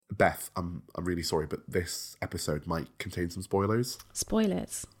Beth, I'm really sorry, but this episode might contain some spoilers.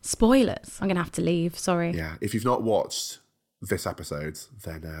 Spoilers. I'm going to have to leave, sorry. Yeah, if you've not watched this episode,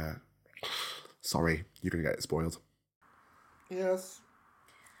 then sorry, you're going to get it spoiled. Yes.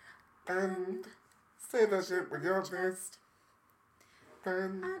 And say that shit with your chest.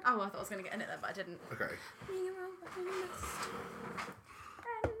 And... Oh, I thought I was going to get in it then, but I didn't. Okay.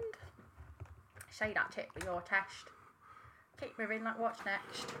 And say that tip with your test. Keep moving like what's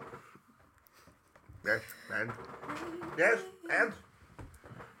next. Yes, and... Yes, and...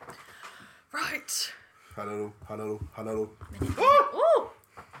 Right. Hello. Oh!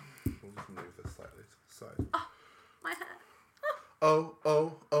 We'll just move this slightly to the side. Oh, my hair.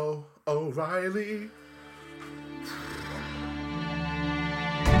 Oh, O'Reilly.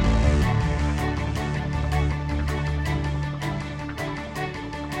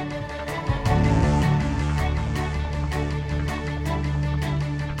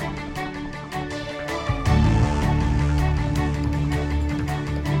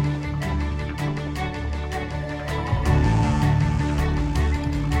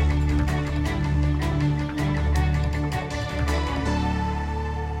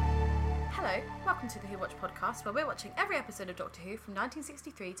 Where we're watching every episode of Doctor Who from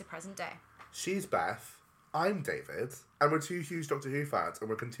 1963 to present day. She's Beth, I'm David, and we're two huge Doctor Who fans, and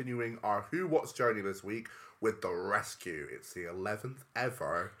we're continuing our Who Watch journey this week with The Rescue. It's the 11th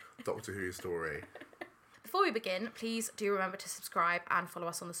ever Doctor Who story. Before we begin, please do remember to subscribe and follow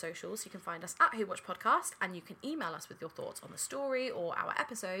us on the socials. You can find us at Who Watch Podcast, and you can email us with your thoughts on the story or our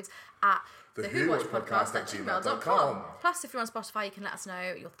episodes at the Who Watch Podcast at gmail.com. Plus, if you're on Spotify, you can let us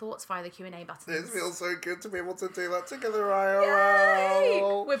know your thoughts via the Q&A button. It feels so good to be able to do that together, IRL.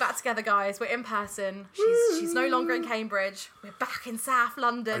 Yay! We're back together, guys. We're in person. She's no longer in Cambridge. We're back in South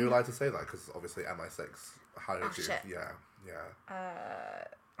London. Are you allowed to say that? Because obviously MI6 hired you. Shit. Yeah.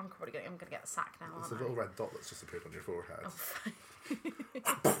 I'm gonna get a sack now. It's a little red dot that's just appeared on your forehead.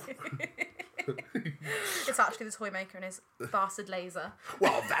 Oh. It's actually the toy maker and his bastard laser.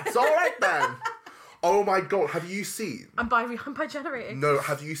 Well, that's all right then. Oh my god, have you seen? I'm by generating. No,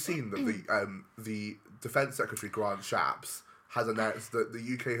 have you seen that the Defence Secretary Grant Shapps has announced that the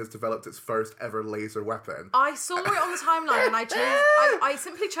UK has developed its first ever laser weapon? I saw it on the timeline and I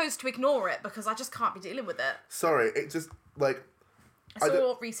simply chose to ignore it because I just can't be dealing with it. Sorry, it just like. I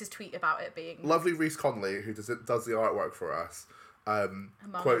saw Reese's tweet about it being... Lovely Reese Conley, who does the artwork for us,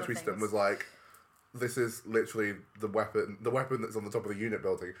 quote tweeted and was like, this is literally the weapon that's on the top of the unit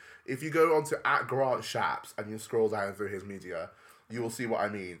building. If you go onto @Grant Shapps and you scroll down through his media, you will see what I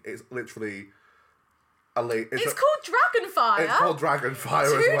mean. It's literally It's called Dragonfire. It's called Dragonfire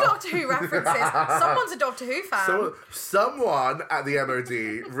as Two well. Doctor Who references. Someone's a Doctor Who fan. So, someone at the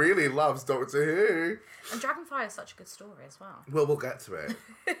MOD really loves Doctor Who. And Dragonfire is such a good story as well. Well, we'll get to it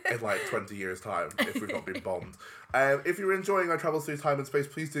in like 20 years' time if we've not been bombed. If you're enjoying our travels through time and space,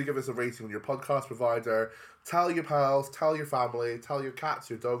 please do give us a rating on your podcast provider. Tell your pals, tell your family, tell your cats,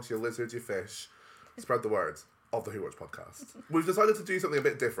 your dogs, your lizards, your fish. Spread the word of the Who Watch podcast. We've decided to do something a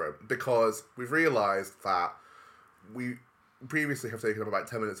bit different because we've realised that we previously have taken up about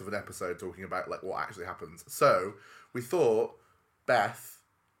 10 minutes of an episode talking about like what actually happens. So we thought, Beth,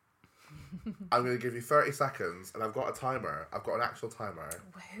 I'm going to give you 30 seconds and I've got a timer. I've got an actual timer.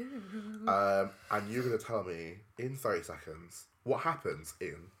 And you're going to tell me in 30 seconds what happens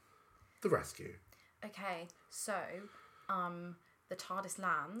in The Rescue. Okay, so the TARDIS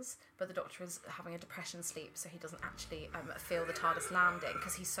lands, but the Doctor is having a depression sleep, so he doesn't actually feel the TARDIS landing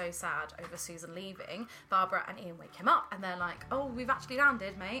because he's so sad over Susan leaving. Barbara and Ian wake him up, and they're like, "Oh, we've actually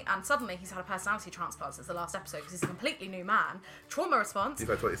landed, mate!" And suddenly he's had a personality transplant since the last episode because he's a completely new man. Trauma response. You've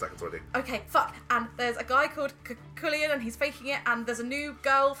had 20 seconds already. Okay, fuck. And there's a guy called Cullion, and he's faking it. And there's a new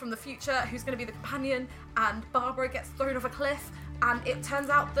girl from the future who's going to be the companion. And Barbara gets thrown off a cliff, and it turns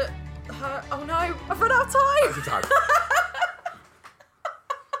out that her. Oh no, I've run out of time. That's your time.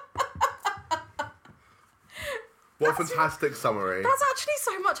 What a fantastic summary. That's actually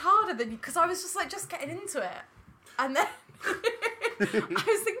so much harder than you, because I was just like, just getting into it. And then I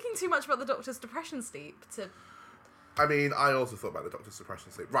was thinking too much about the Doctor's depression sleep to... I mean, I also thought about the Doctor's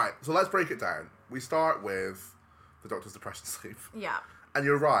depression sleep. Right, so let's break it down. We start with the Doctor's depression sleep. Yeah. And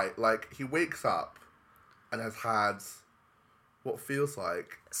you're right, like, he wakes up and has had what feels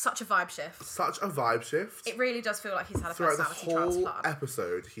like... Such a vibe shift. It really does feel like he's had a throughout personality the whole transplant.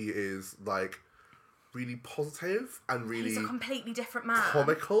 episode, he is, like... really positive and really... He's a completely different man.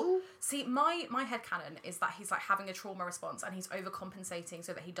 Comical. See, my headcanon is that he's like having a trauma response and he's overcompensating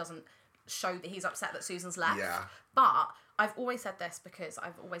so that he doesn't show that he's upset that Susan's left. Yeah. But I've always said this because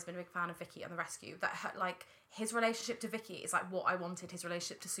I've always been a big fan of Vicky and the rescue, that his relationship to Vicky is like what I wanted his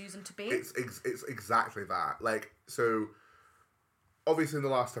relationship to Susan to be. It's exactly that. Like, so obviously in the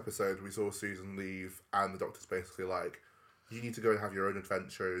last episode we saw Susan leave and the doctor's basically like, you need to go and have your own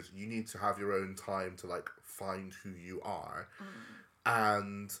adventures, you need to have your own time to like find who you are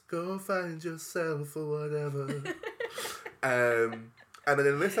and go find yourself or whatever. And then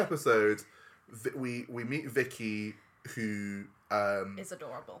in this episode we meet Vicky, who is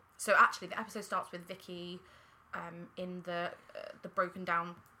adorable. So actually the episode starts with Vicky in the broken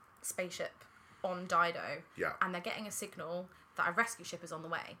down spaceship on Dido. Yeah. And they're getting a signal that a rescue ship is on the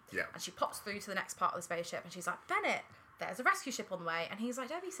way. Yeah. And she pops through to the next part of the spaceship and she's like, Bennett, there's a rescue ship on the way. And he's like,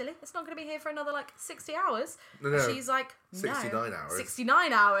 don't be silly, it's not going to be here for another like 60 hours. No. And she's like, no. 69 hours.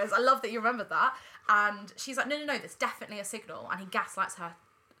 69 hours. I love that you remembered that. And she's like, no, there's definitely a signal. And he gaslights her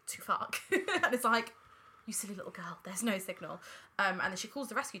to fuck. And it's like, you silly little girl, there's no signal. And then she calls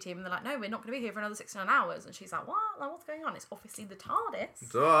the rescue team and they're like, no, we're not going to be here for another 69 hours. And she's like, what? Like, what's going on? It's obviously the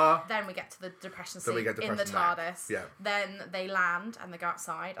TARDIS. Duh. Then we get to the depression scene in the TARDIS. Yeah. Then they land and they go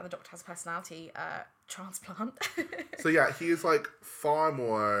outside and the Doctor has a personality transplant. So yeah, he is like far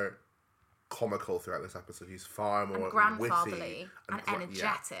more comical throughout this episode. He's far more grandfatherly witty and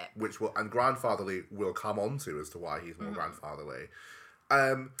energetic. And grandfatherly will come on to as to why he's more grandfatherly.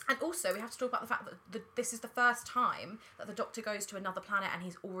 And also, we have to talk about the fact that this is the first time that the Doctor goes to another planet and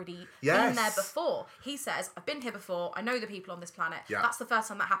he's already been there before. He says, I've been here before, I know the people on this planet. Yeah. That's the first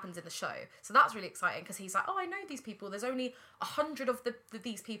time that happens in the show. So that's really exciting because he's like, oh, I know these people. There's only 100 of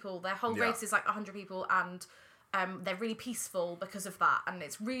these people. Their whole race is like 100 people and they're really peaceful because of that. And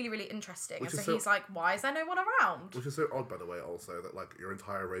it's really, really interesting. And so he's like, why is there no one around? Which is so odd, by the way, also, that like your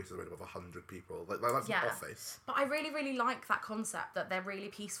entire race is made up of 100 people. Like that's an office. But I really, really like that concept that they're really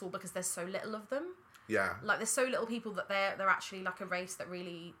peaceful because there's so little of them. Yeah. Like there's so little people that they're actually like a race that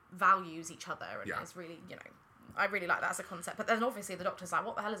really values each other and is really, I really like that as a concept. But then obviously the Doctor's like,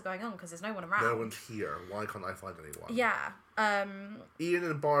 what the hell is going on? Because there's no one around. No one's here. Why can't I find anyone? Yeah. Ian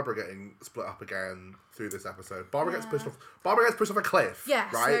and Barbara getting split up again through this episode. Barbara gets pushed off a cliff. Yeah.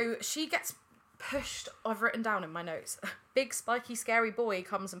 Right? So she gets pushed. I've written down in my notes. Big spiky scary boy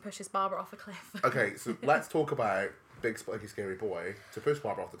comes and pushes Barbara off a cliff. Okay, so let's talk about big spiky scary boy to push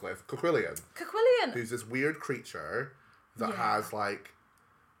Barbara off the cliff. Coquillion. Who's this weird creature that has like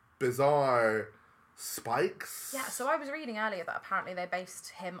bizarre spikes. Yeah, so I was reading earlier that apparently they based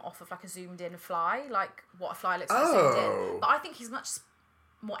him off of like a zoomed in fly, like what a fly looks like zoomed in. But I think he's much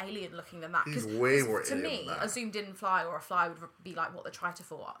more alien looking than that. He's way more to alien me, than that. a zoomed in fly or a fly would be like what the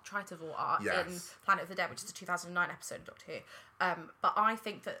Tritavore are in Planet of the Dead, which is a 2009 episode of Doctor Who. But I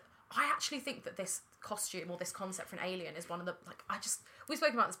actually think that this costume or this concept for an alien is one of the we've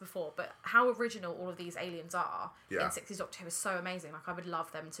spoken about this before, but how original all of these aliens are in 60s Doctor Who is so amazing. Like I would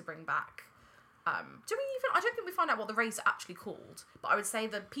love them to bring back. I don't think we find out what the race are actually called, but I would say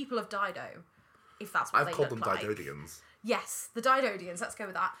the people of Dido, if that's what they look like. I've called them Didodians. Yes, the Didodians, let's go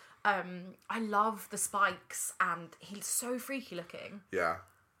with that. I love the spikes and he's so freaky looking. Yeah.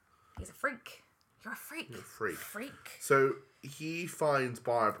 He's a freak. You're a freak. You're a freak. Freak. So he finds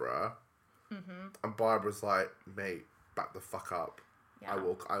Barbara and Barbara's like, mate, back the fuck up. Yeah.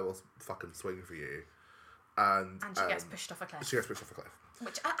 I will fucking swing for you. And she gets pushed off a cliff.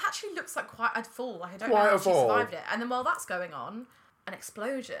 Which actually looks like quite a fall. Like I don't know how she survived it. And then while that's going on, an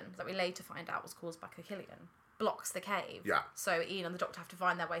explosion that we later find out was caused by Coquillion blocks the cave. Yeah. So Ian and the Doctor have to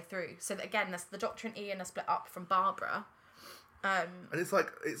find their way through. So that, again, the Doctor and Ian are split up from Barbara. And it's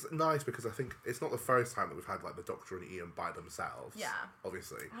nice because I think it's not the first time that we've had like the Doctor and Ian by themselves. Yeah.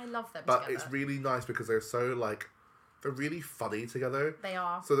 Obviously. I love them But together. it's really nice because they're so like, they're really funny together. They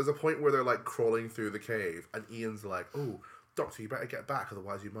are. So there's a point where they're like crawling through the cave and Ian's like, oh, Doctor, you better get back,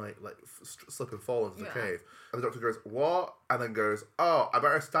 otherwise you might like slip and fall into the cave. And the Doctor goes, what? And then goes, oh, I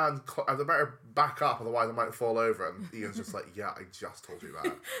better I better back up, otherwise I might fall over. And Ian's just like, yeah, I just told you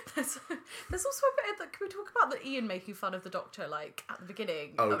that. There's also a bit that, can we talk about the Ian making fun of the Doctor like at the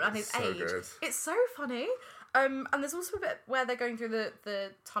beginning and his age? Good. It's so funny. And there's also a bit where they're going through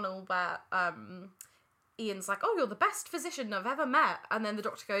the tunnel where Ian's like, oh, you're the best physician I've ever met, and then the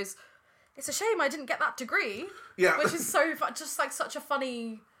Doctor goes, it's a shame I didn't get that degree. Yeah. Which is so fun, just like such a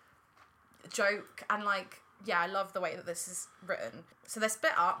funny joke. And like, yeah, I love the way that this is written. So they're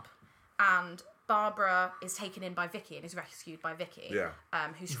split up and Barbara is taken in by Vicky and is rescued by Vicky. Yeah.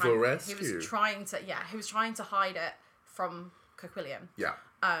 Who's trying to hide it from Coquillion. Yeah.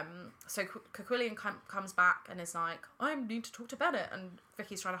 So Coquillion comes back and is like, I need to talk to Bennett. And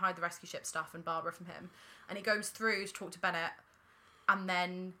Vicky's trying to hide the rescue ship stuff and Barbara from him. And he goes through to talk to Bennett and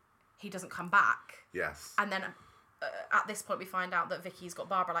then he doesn't come back. Yes. And then at this point we find out that Vicky's got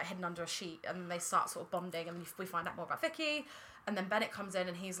Barbara like hidden under a sheet, and they start sort of bonding, and we find out more about Vicky. And then Bennett comes in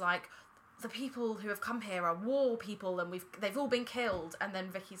and he's like, the people who have come here are war people, and they've all been killed. And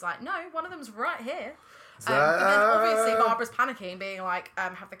then Vicky's like, no, one of them's right here. But then obviously Barbara's panicking, being like,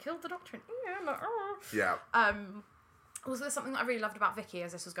 have they killed the Doctor? Yeah. Also, there's something that I really loved about Vicky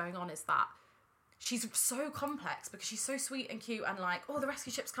as this was going on, is that she's so complex because she's so sweet and cute, and like, oh, the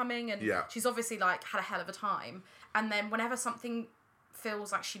rescue ship's coming, and she's obviously like had a hell of a time. And then whenever something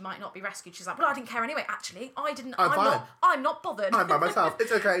feels like she might not be rescued, she's like, well, I didn't care anyway. Actually, I'm not bothered. I'm by myself.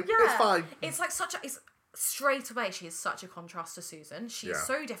 It's okay. It's fine. It's like straight away, she is such a contrast to Susan. She's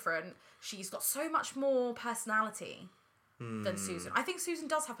so different. She's got so much more personality than Susan. I think Susan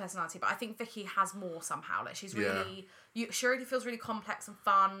does have personality, but I think Vicky has more somehow. Like, she's really, she already feels really complex and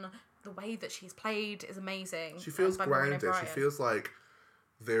fun. The way that she's played is amazing. She feels grounded. She feels like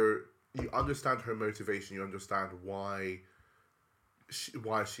you understand her motivation. You understand why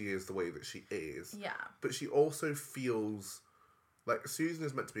she is the way that she is. Yeah. But she also feels like Susan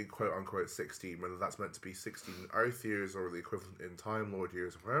is meant to be quote unquote 16, whether that's meant to be 16 Earth years or the equivalent in Time Lord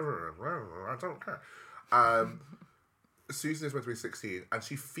years, whatever, I don't care. Susan is meant to be 16, and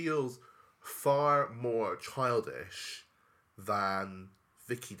she feels far more childish than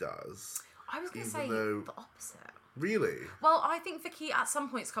Vicky does. I was going to say the opposite. Really? Well, I think Vicky at some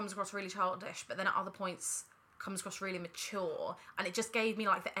points comes across really childish, but then at other points comes across really mature, and it just gave me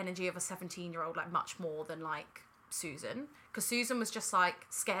like the energy of a 17-year-old, like much more than like Susan, because Susan was just like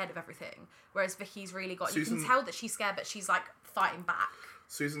scared of everything, whereas Vicky's really got, you can tell that she's scared, but she's like fighting back.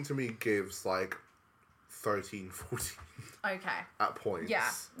 Susan to me gives like 13, 14 at points. Yeah,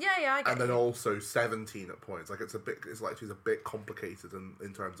 I get and then also 17 at points. Like it's like she's a bit complicated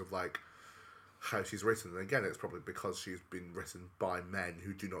in terms of like how she's written. And again, it's probably because she's been written by men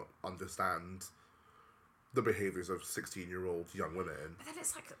who do not understand the behaviours of 16-year-old young women. But then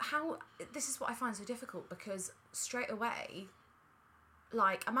it's like, this is what I find so difficult, because straight away,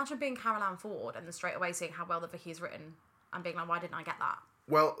 like, imagine being Carol Ann Ford and then straight away seeing how well that Vicky is written and being like, why didn't I get that?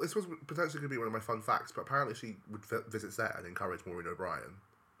 Well, this was potentially going to be one of my fun facts, but apparently she would visit set and encourage Maureen O'Brien.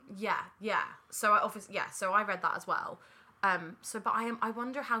 Yeah. So I read that as well. But I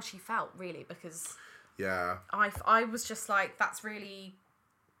wonder how she felt, really, because I was just like, that's really,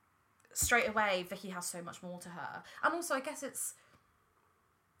 straight away Vicky has so much more to her. And also I guess it's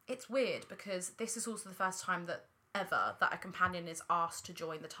weird because this is also the first time that a companion is asked to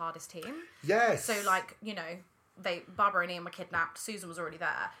join the TARDIS team. Yes. So like, you know, Barbara and Ian were kidnapped, Susan was already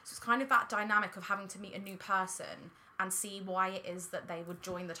there. So it's kind of that dynamic of having to meet a new person and see why it is that they would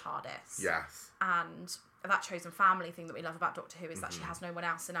join the TARDIS. Yes. And that chosen family thing that we love about Doctor Who is that she has no one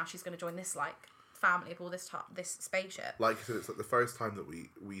else, so now she's going to join this like family of all this spaceship. Like you said, it's like the first time that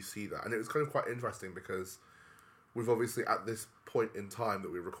we see that, and it was kind of quite interesting because we've obviously at this point in time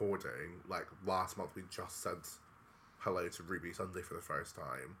that we're recording, like last month we just said hello to Ruby Sunday for the first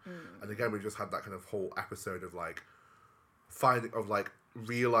time, and again we just had that kind of whole episode of like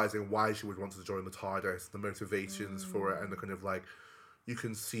realizing why she would want to join the TARDIS, the motivations for it, and the kind of like you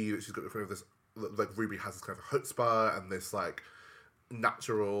can see that she's got kind of this, like Ruby has this kind of chutzpah and this like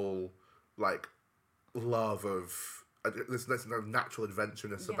natural like love of this natural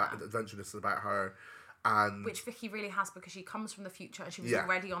adventureness about her, and which Vicky really has because she comes from the future and she was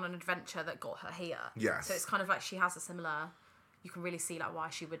already on an adventure that got her here. Yes. So it's kind of like she has a similar. You can really see like why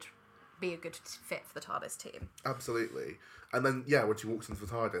she would be a good fit for the TARDIS team. Absolutely, and then when she walks into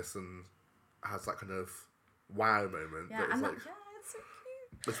the TARDIS and has that kind of wow moment. Yeah, that is and it's so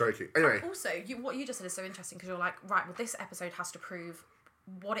cute. It's very cute. Anyway, and also what you just said is so interesting because you're like, right, well this episode has to prove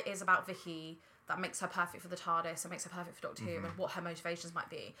what it is about Vicky that makes her perfect for the TARDIS and makes her perfect for Doctor Who and what her motivations might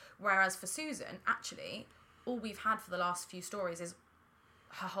be. Whereas for Susan, actually, all we've had for the last few stories is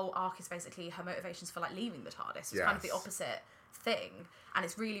her whole arc is basically her motivations for like leaving the TARDIS. It's kind of the opposite thing, and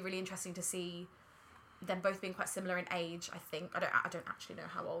it's really, really interesting to see them both being quite similar in age. I think I don't actually know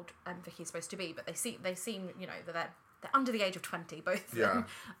how old Vicky's supposed to be, but they seem you know that they're under the age of 20, both of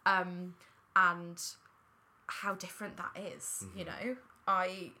them. And how different that is, you know.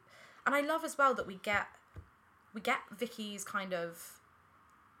 And I love as well that we get Vicky's kind of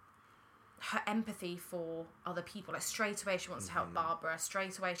her empathy for other people. Like straight away she wants to help Barbara.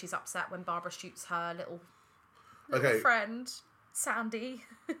 Straight away she's upset when Barbara shoots her little friend, Sandy.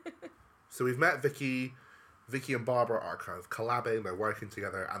 So we've met Vicky. Vicky and Barbara are kind of collabing, they're working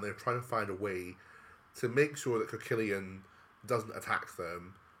together, and they're trying to find a way to make sure that Kokillian doesn't attack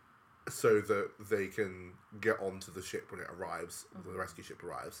them so that they can get onto the ship when it arrives, when the rescue ship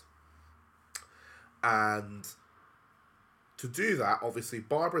arrives. And to do that, obviously,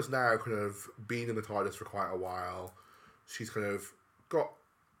 Barbara's now kind of been in the TARDIS for quite a while. She's kind of got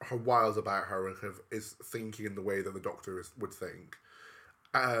her wiles about her and kind of is thinking in the way that the Doctor would think.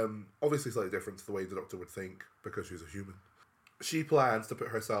 Obviously slightly different to the way the Doctor would think because she's a human. She plans to put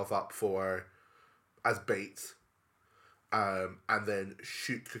herself up as bait, and then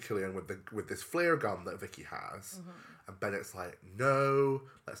shoot Killian with this flare gun that Vicky has. Mm-hmm. And Bennett's like, no,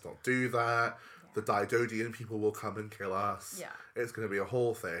 let's not do that. Yeah. The Didodian people will come and kill us. Yeah. It's going to be a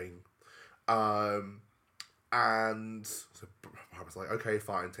whole thing. And so Barbara's like, okay,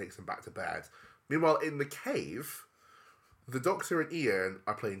 fine, takes him back to bed. Meanwhile, in the cave, the Doctor and Ian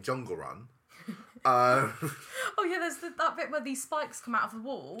are playing Jungle Run. Oh yeah, there's that bit where these spikes come out of the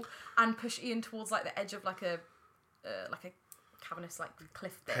wall and push Ian towards like the edge of like a cavernous like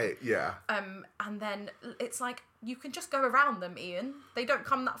cliff thing. Hey, yeah. And then it's like you can just go around them, Ian. They don't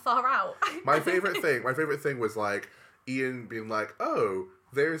come that far out. My favourite thing was like Ian being like, oh,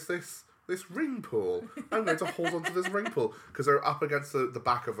 there's this ring pool. I'm going to hold on to this ring pool because they're up against the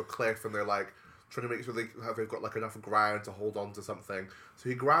back of a cliff and they're like trying to make sure they've got like enough ground to hold on to something. So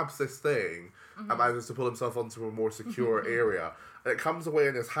he grabs this thing and manages to pull himself onto a more secure area, and it comes away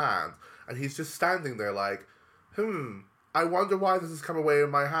in his hand, and he's just standing there like, I wonder why this has come away in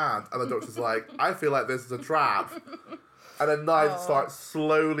my hand. And the Doctor's like, I feel like this is a trap. And then Knives starts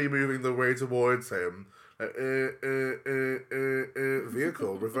slowly moving the way towards him.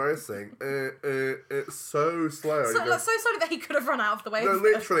 Vehicle reversing. It's so slow. So slowly that he could have run out of the way. No,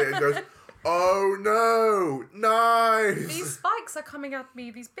 literally, it goes, oh no, knives! These spikes are coming at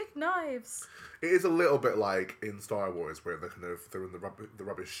me, these big knives. It is a little bit like in Star Wars where they're in the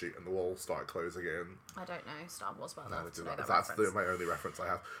rubbish chute and the walls start closing in. I don't know Star Wars well enough to know that That's my only reference I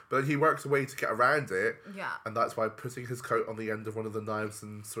have. But then he works a way to get around it. Yeah. And that's by putting his coat on the end of one of the knives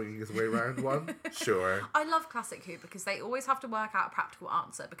and swinging his way around one. Sure. I love classic Who because they always have to work out a practical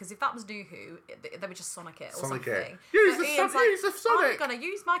answer, because if that was New Who, they would just Sonic it or Sonic something. It. Use the Sonic! I'm going to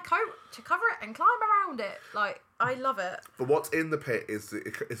use my coat to cover it and climb around it. Like, I love it. But what's in the pit is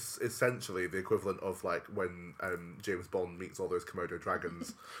essentially the equivalent of like when James Bond meets all those Komodo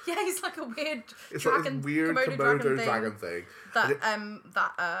dragons. Yeah, he's like a weird Komodo dragon thing.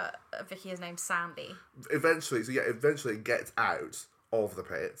 That Vicky is named Sandy. Eventually it gets out of the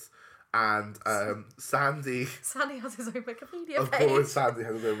pit, and Sandy has his own Wikipedia page. Of course, Sandy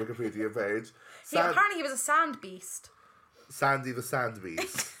has his own Wikipedia page. Apparently he was a sand beast. Sandy the Sand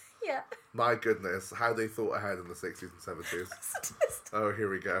Beast. Yeah. My goodness, how they thought ahead in the 60s and 70s. Oh, here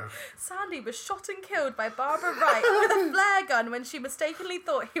we go. Sandy was shot and killed by Barbara Wright with a flare gun when she mistakenly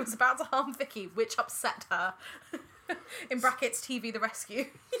thought he was about to harm Vicky, which upset her. In brackets, TV The Rescue.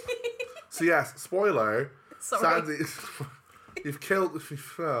 So yes, spoiler. Sorry. Sandy, you've killed...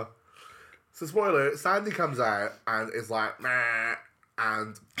 So spoiler, Sandy comes out and is like, nah,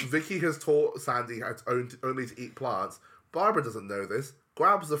 and Vicky has taught Sandy how to only to eat plants. Barbara doesn't know this,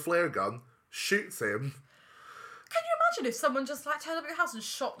 grabs the flare gun, shoots him. Can you imagine if someone just like turned up at your house and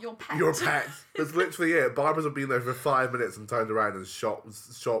shot your pet? Your pet. That's literally it. Barbara's been there for 5 minutes and turned around and shot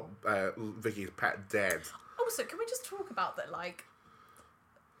Vicky's pet dead. Also, can we just talk about that? Like,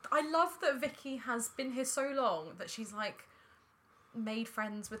 I love that Vicky has been here so long that she's like made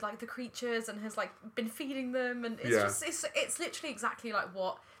friends with like the creatures and has like been feeding them, and it's literally exactly like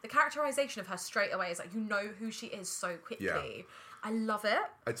what the characterization of her straight away is like, you know who she is so quickly. Yeah. I love it.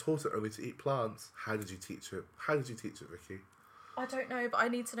 I taught her only to eat plants. How did you teach it? Vicky? I don't know, but I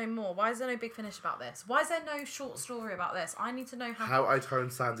need to know more. Why is there no big finish about this? Why is there no short story about this? I need to know how I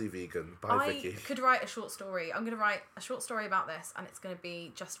turned Sandy vegan by Vicky. I could write a short story. I'm going to write a short story about this, and it's going to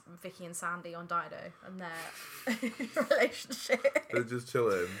be just Vicky and Sandy on Dido and their relationship. They're just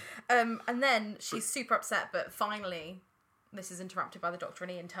chilling. And then she's super upset, but finally this is interrupted by the Doctor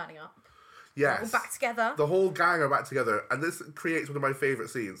and Ian turning up. Yes. They're all back together. The whole gang are back together, and this creates one of my favourite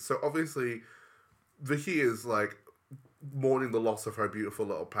scenes. So obviously Vicky is like mourning the loss of her beautiful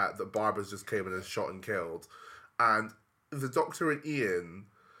little pet that Barbara's just came in and shot and killed. And the Doctor and Ian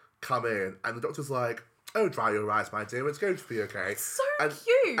come in, and the Doctor's like, oh, dry your eyes, my dear, it's going to be okay. It's so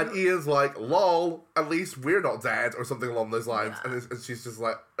cute. And Ian's like, lol, at least we're not dead, or something along those lines. Yeah. And she's just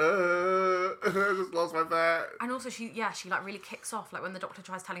like, I just lost my pet. And also she like really kicks off, like when the Doctor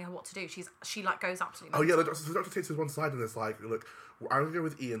tries telling her what to do, she like goes absolutely mental. Oh yeah, the Doctor takes her to one side and is like, look, I'm going to go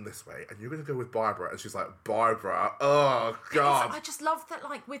with Ian this way, and you're going to go with Barbara. And she's like, Barbara? Oh, God. I just love that,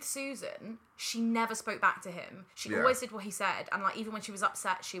 like, with Susan, she never spoke back to him. She always did what he said. And, like, even when she was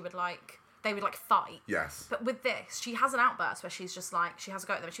upset, she would, like, they would like fight. Yes. But with this, she has an outburst where she's just like, she has a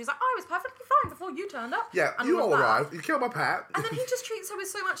go at them. She's like, I was perfectly fine before you turned up. Yeah, and you all that. arrived. You killed my pet. And then he just treats her with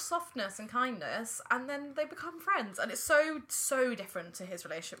so much softness and kindness, and then they become friends. And it's so different to his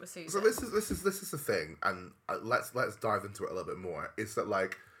relationship with Susan. So this is the thing, and let's dive into it a little bit more. Is that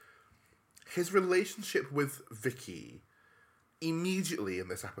like his relationship with Vicky immediately in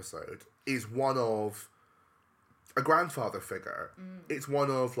this episode is one of a grandfather figure. It's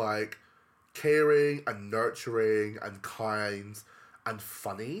one of like caring and nurturing and kind and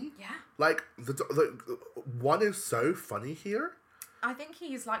funny. Yeah. Like the one is so funny here. I think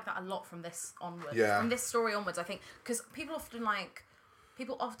he's like that a lot from this onwards. Yeah. From this story onwards, I think, because people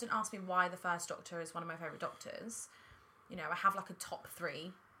often ask me why the first Doctor is one of my favourite Doctors. You know, I have like a top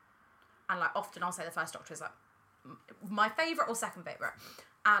 3, and like often I'll say the first Doctor is like my favourite or second favourite,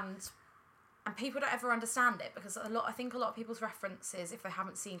 and people don't ever understand it, because I think a lot of people's references, if they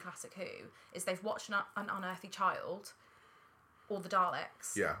haven't seen Classic Who, is they've watched an Unearthly Child, or the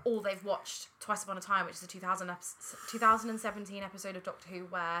Daleks, or they've watched Twice Upon a Time, which is a 2017 episode of Doctor Who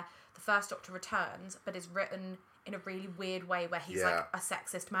where the first Doctor returns, but is written in a really weird way where he's like a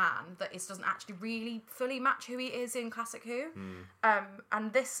sexist man that doesn't actually really fully match who he is in Classic Who.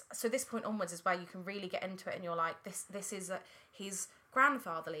 And this point onwards is where you can really get into it, and you're like, this is he's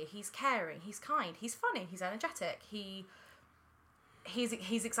grandfatherly, he's caring, he's kind, he's funny, he's energetic, he's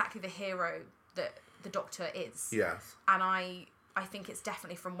exactly the hero that the Doctor is. Yes. And I think it's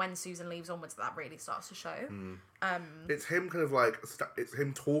definitely from when Susan leaves onwards that really starts to show. It's him kind of like, it's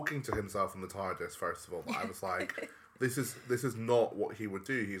him talking to himself in the TARDIS, first of all. I was like, this is not what he would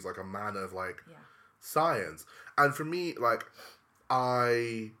do. He's like a man of like science. And for me, like,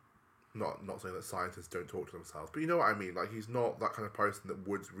 not saying that scientists don't talk to themselves, but you know what I mean? Like, he's not that kind of person that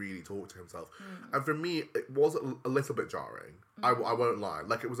would really talk to himself. And for me, it was a little bit jarring. I won't lie.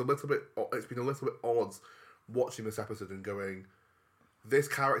 Like, it's been a little bit odd watching this episode and going, this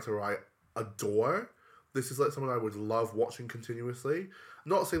character I adore. This is like someone I would love watching continuously.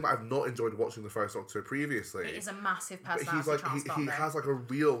 Not saying that I've not enjoyed watching the first Doctor previously. It is a massive personality but he's like he has like a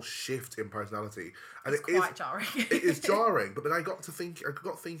real shift in personality, and it's quite jarring. It is jarring, but then I got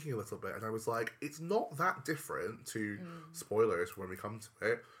thinking a little bit, and I was like, it's not that different to spoilers when we come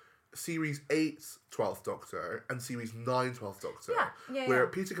to it. Series 8's 12th Doctor and Series 9 12th Doctor, where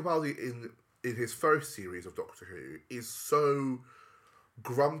Peter Capaldi in his first series of Doctor Who is so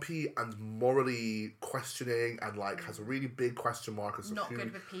grumpy and morally questioning, and like has a really big question mark as to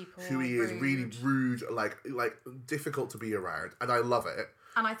good with people, who he is, really rude, like difficult to be around, and I love it.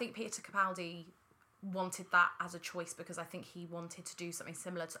 And I think Peter Capaldi wanted that as a choice, because I think he wanted to do something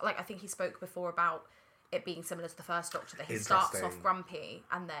similar to, like, I think he spoke before about it being similar to the first Doctor, that he starts off grumpy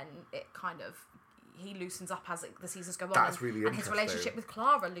and then it kind of, he loosens up as the seasons go on. That's really and his relationship with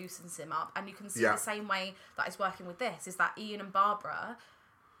Clara loosens him up, and you can see the same way that is working with this, is that Ian and Barbara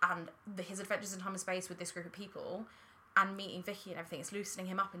and his adventures in time and space with this group of people and meeting Vicky and everything, it's loosening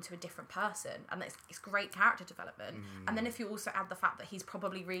him up into a different person, and it's great character development. And then if you also add the fact that he's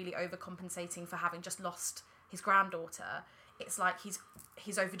probably really overcompensating for having just lost his granddaughter, it's like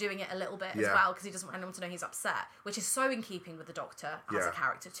he's overdoing it a little bit as well, because he doesn't want anyone to know he's upset, which is so in keeping with the Doctor as a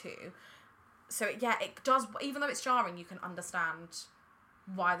character too. So it does, even though it's jarring, you can understand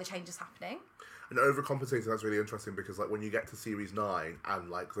why the change is happening. And overcompensating, that's really interesting, because like when you get to Series 9 and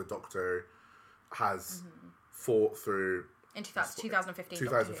like the Doctor has fought through in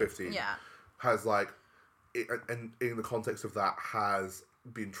 2015, has like and in the context of that has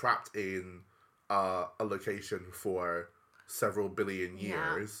been trapped in a location for several billion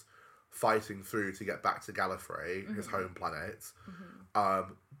years, fighting through to get back to Gallifrey, his home planet,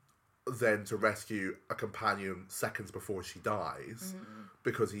 then to rescue a companion seconds before she dies,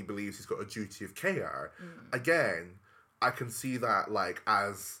 because he believes he's got a duty of care. Again, I can see that like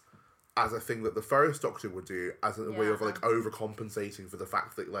as a thing that the first Doctor would do, as a way of like overcompensating for the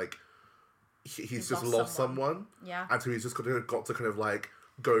fact that like he's just lost someone. And so he's just got to kind of like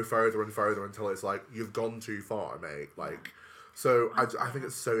go further and further until it's like, you've gone too far, mate. Like, so I think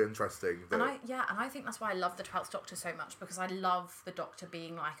it's so interesting that, and I think that's why I love the 12th Doctor so much, because I love the Doctor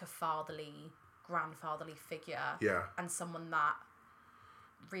being like a fatherly, grandfatherly figure, and someone that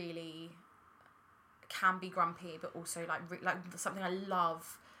really can be grumpy, but also like something I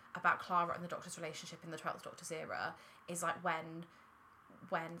love about Clara and the Doctor's relationship in the 12th Doctor's era is like when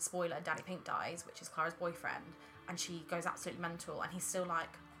spoiler, Danny Pink dies, which is Clara's boyfriend, and she goes absolutely mental, and he's still like,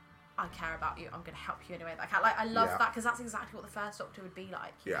 I care about you, I'm going to help you in a way that I can. Like, I love that, because that's exactly what the first Doctor would be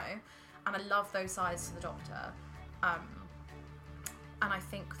like, you know? And I love those sides to the Doctor. And I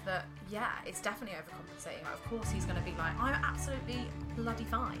think that, yeah, it's definitely overcompensating. Like, of course he's going to be like, I'm absolutely bloody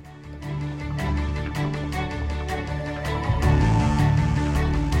fine.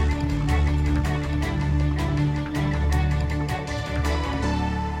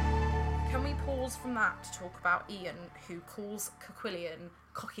 Can we pause from that to talk about Ian, who calls Quillian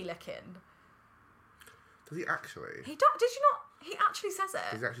cocky lickin? Does he actually? Did you not? He actually says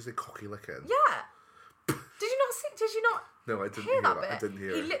it. Does he actually say cocky lickin? Yeah. Did you not No, I didn't hear that bit? I didn't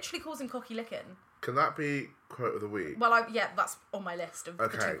hear He it. literally calls him cocky lickin. Can that be quote of the week? Well, yeah, that's on my list of the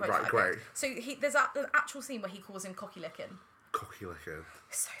two Okay, quotes. right, great. So there's an actual scene where he calls him cocky lickin. Cocky lickin.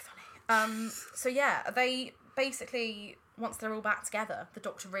 It's so funny. So yeah, they basically, once they're all back together, the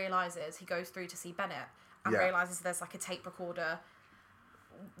Doctor realises, he goes through to see Bennett and realises there's like a tape recorder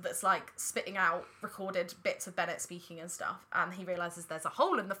that's like spitting out recorded bits of Bennett speaking and stuff, and he realises there's a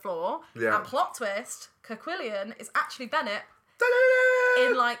hole in the floor, and plot twist, Quillian is actually Bennett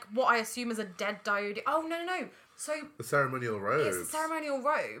in like what I assume is a dead diode. Oh no. So the ceremonial robes. It's the ceremonial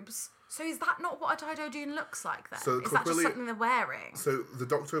robes. So is that not what a Didodian looks like then? So is that just something they're wearing? So the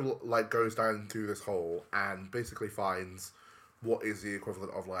Doctor like goes down through this hole and basically finds what is the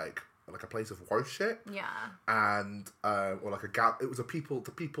equivalent of like a place of worship. Yeah. And or like it was the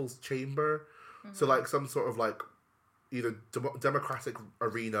people's chamber. Mm-hmm. So like some sort of like either democratic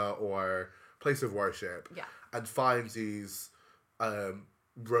arena or place of worship. Yeah. And finds these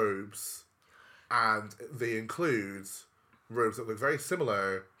robes, and they include robes that look very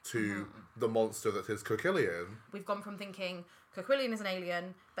similar to the monster that is Quillian. We've gone from thinking Quillian is an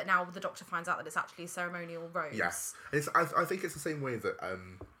alien, but now the Doctor finds out that it's actually ceremonial robes. Yes. I think it's the same way that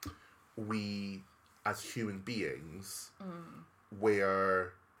we, as human beings,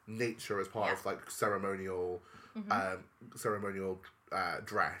 wear nature as part of like ceremonial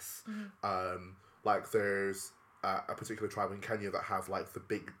dress. Like there's a particular tribe in Kenya that have like the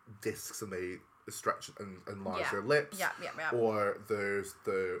big discs and they stretch and enlarge their lips. Yeah. Or there's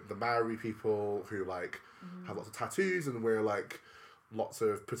the Maori people who like have lots of tattoos and wear like lots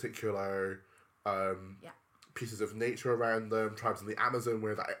of particular pieces of nature around them. Tribes in the Amazon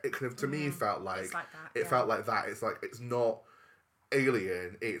where that it kind of to me felt like it's like that, it felt like that. It's like it's not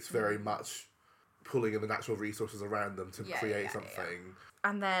alien. It's very much pulling in the natural resources around them to create something. Yeah.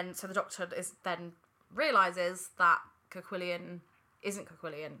 And then so the Doctor then realises that Quillian isn't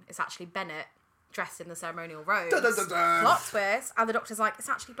Quillian. It's actually Bennett dressed in the ceremonial robes. Dun, dun, dun, dun. Plot twist. And the Doctor's like, it's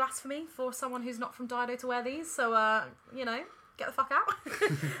actually blasphemy for someone who's not from Dido to wear these. So get the fuck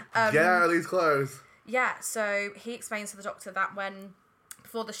out. Yeah, these clothes. Yeah, so he explains to the Doctor that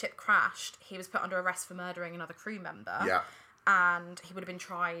before the ship crashed, he was put under arrest for murdering another crew member. Yeah. And he would have been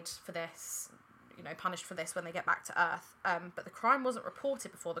tried for this, punished for this when they get back to Earth. But the crime wasn't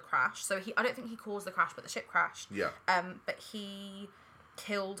reported before the crash. So I don't think he caused the crash, but the ship crashed. Yeah. But he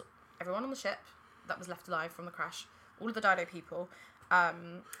killed everyone on the ship that was left alive from the crash. All of the Dido people.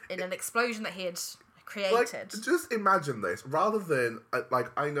 In an explosion that he had created. Like, just imagine this. Rather than,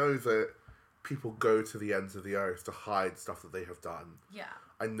 I know that people go to the ends of the earth to hide stuff that they have done. Yeah.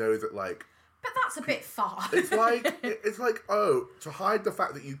 I know that, like... But that's a bit far. It's like, to hide the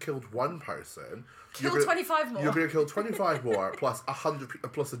fact that you killed one person... Kill 25 more. You're going to kill 25 more, plus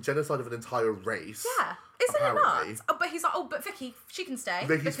 100, plus a genocide of an entire race. Yeah. Isn't it nuts? Oh, but he's like, but Vicky, she can stay.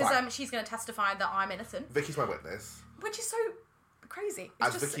 Vicky's fine. She's going to testify that I'm innocent. Vicky's my witness. Which is so crazy.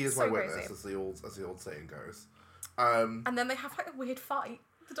 As Vicky is my witness, as the old saying goes. And then they have like a weird fight.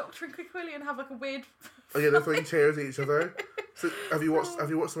 The Doctor and Quillian have like a weird. Oh yeah, they're throwing chairs at each other. So have you watched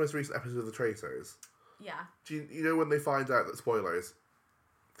the most recent episode of The Traitors? Yeah. Do you know when they find out that spoilers?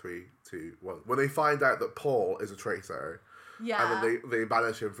 3, 2, 1. When they find out that Paul is a traitor. Yeah. And then they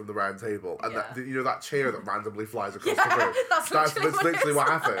banish him from the round table. And that chair that randomly flies across the room. That's literally what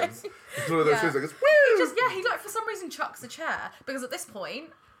happens. It's one of those things that goes, woo! He for some reason chucks the chair. Because at this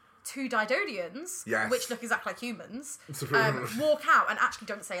point, 2 Didodians, which look exactly like humans, walk out and actually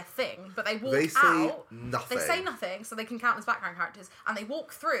don't say a thing, but they walk out. Nothing. They say nothing, so they can count as background characters, and they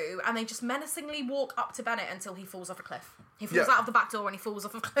walk through, and they just menacingly walk up to Bennett until he falls off a cliff. He falls out of the back door and he falls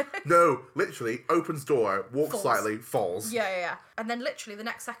off a cliff. No, literally, opens door, walks slightly, falls. Yeah. And then literally the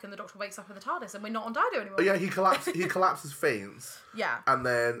next second, the Doctor wakes up in the TARDIS, and we're not on Dido anymore. Oh yeah, he collapses, faints. Yeah. And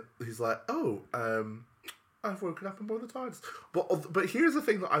then he's like, I've woken up on board the TARDIS. But here's the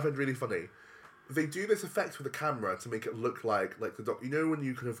thing that I find really funny. They do this effect with the camera to make it look like the Doctor. You know when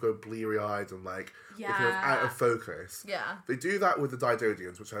you kind of go bleary-eyed and you're kind of out of focus? Yeah. They do that with the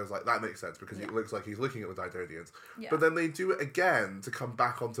Didodians, which I was like, that makes sense because it looks like he's looking at the Didodians. Yeah. But then they do it again to come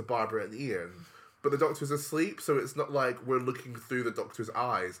back onto Barbara and Ian. But the Doctor's asleep, so it's not like we're looking through the Doctor's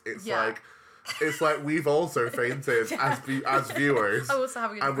eyes. It's like It's like we've also fainted as viewers. I'm also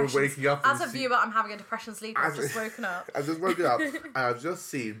having a and we're waking up. As a viewer, I'm having a depression sleep. I've just woken up. I've just woken up, and I've just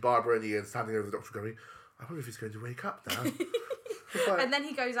seen Barbara and Ian standing over the doctor going, I wonder if he's going to wake up now. Like, and then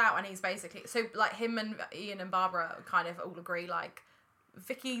he goes out and he's basically... So, like, him and Ian and Barbara kind of all agree, like,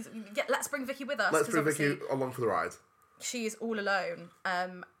 Vicky's... Yeah, let's bring Vicky with us. Let's bring Vicky along for the ride. She is all alone.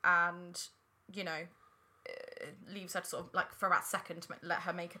 And, you know, leaves her to sort of, like, for about a second to let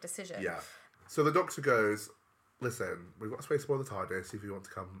her make a decision. Yeah. So the doctor goes, listen, we've got space for the TARDIS if you want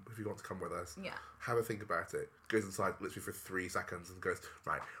to come with us. Yeah. Have a think about it. Goes inside literally for 3 seconds and goes,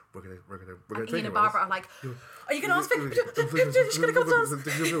 right, we're gonna and take Ian and Barbara are like, are you gonna ask Vicky? She's gonna come to us. And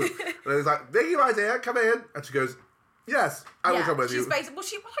he's like, Vicky, my dear, come in. And she goes, yes, I will come with you. She's basically, well,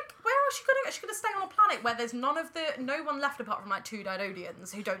 where else is she gonna stay on a planet where there's no one left apart from like 2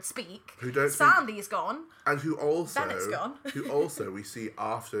 Didodians who don't speak. Sandy's gone. And who also Bennett's gone. who also we see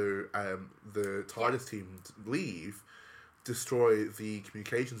after the TARDIS team leave, destroy the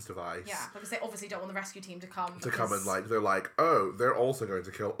communications device. Yeah, because they obviously don't want the rescue team to come. And like they're like, oh, they're also going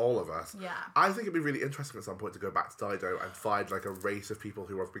to kill all of us. Yeah. I think it'd be really interesting at some point to go back to Dido and find like a race of people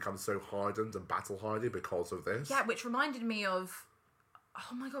who have become so hardened and battle hardy because of this. Yeah, which reminded me of,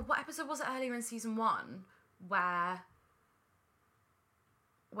 oh my god, what episode was it earlier in season 1 where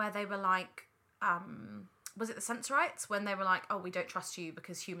they were like, was it the Sensorites when they were like, oh, we don't trust you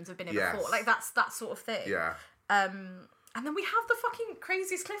because humans have been here before, like that's that sort of thing. Yeah. And then we have the fucking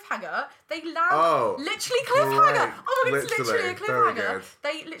craziest cliffhanger. They land... literally cliffhanger! Great. Oh my god, it's literally a cliffhanger.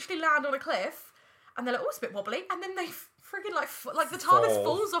 Very They literally land on a cliff, and they're like, oh, it's a bit wobbly, and then they friggin' like the TARDIS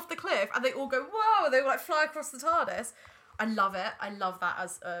falls off the cliff, and they all go, whoa, and they like fly across the TARDIS. I love it. I love that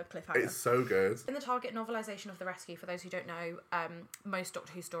as a cliffhanger. It's so good. In the Target novelisation of The Rescue, for those who don't know, most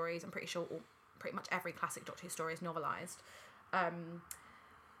Doctor Who stories, I'm pretty sure pretty much every classic Doctor Who story is novelised. And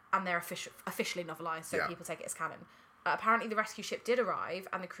they're officially novelised, so people take it as canon. Apparently the rescue ship did arrive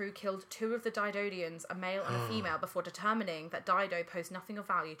and the crew killed 2 of the Didodians, a male and a female, before determining that Dido posed nothing of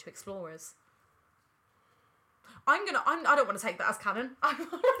value to explorers. I don't want to take that as canon. I want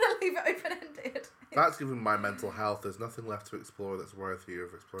to leave it open-ended. That's given my mental health. There's nothing left to explore that's worthy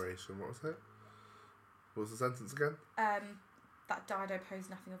of exploration. What was it? What was the sentence again? That Dido posed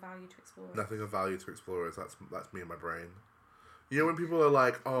nothing of value to explorers. Nothing of value to explorers. That's me and my brain. You know when people are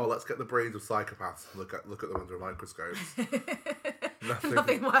like, "Oh, let's get the brains of psychopaths and look at them under microscopes."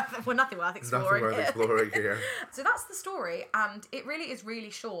 nothing worth exploring. Nothing worth exploring here. So that's the story, and it really is really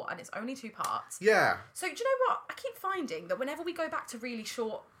short, and it's only 2 parts. Yeah. So do you know what? I keep finding that whenever we go back to really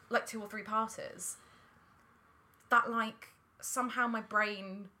short, like 2 or 3 parters, that like somehow my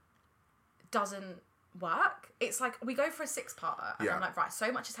brain doesn't work. It's like we go for a 6-parter, and I'm like, right, so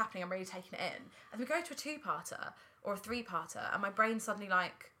much is happening, I'm really taking it in, and we go to a 2-parter or a 3-parter, and my brain's suddenly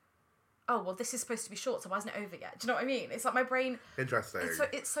like, oh, well, this is supposed to be short, so why isn't it over yet? Do you know what I mean? It's like my brain... Interesting.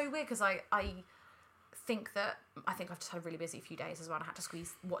 It's so weird, because I think I've just had a really busy few days as well, and I had to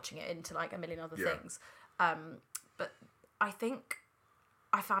squeeze watching it into like a million other things. But I think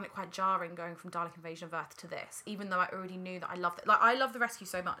I found it quite jarring going from Dalek Invasion of Earth to this, even though I already knew that I loved it. Like, I love The Rescue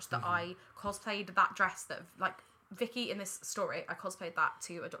so much that I cosplayed that dress that, like, Vicky in this story, I cosplayed that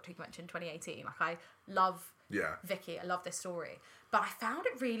to a Doctor Who convention in 2018. Like, I love... Vicky, I love this story, but I found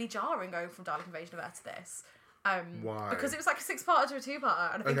it really jarring going from Dalek Invasion of Earth to this. Why? Because it was like a 6-parter to a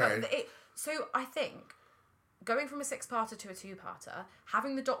 2-parter, and I think so I think going from a 6-parter to a 2-parter,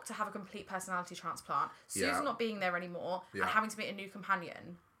 having the Doctor have a complete personality transplant, Susan not being there anymore, and having to meet a new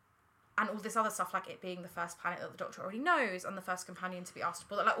companion, and all this other stuff, like it being the first planet that the Doctor already knows, and the first companion to be asked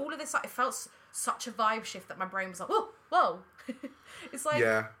for, like all of this, like, it felt such a vibe shift that my brain was like, whoa. It's like,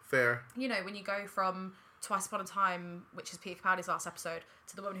 yeah, fair. You know, when you go from Twice Upon a Time, which is Peter Capaldi's last episode,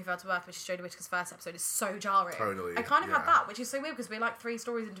 to The Woman Who Fell to Earth, which is Jodie Whittaker's first episode, is so jarring. Totally. I kind of had that, which is so weird because we're like 3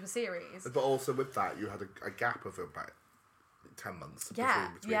 stories into a series. But also with that, you had a gap of about 10 months. Between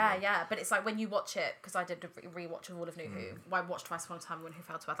yeah. But it's like when you watch it, because I did a rewatch of all of New Who. I watched Twice Upon a Time and Woman Who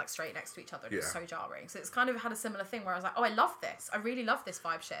Fell to Earth like straight next to each other, and it was so jarring. So it's kind of had a similar thing where I was like, oh, I love this. I really love this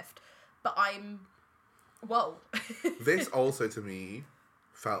vibe shift. But whoa. This also, to me,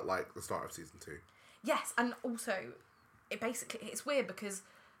 felt like the start of season 2. Yes, and also, it's weird because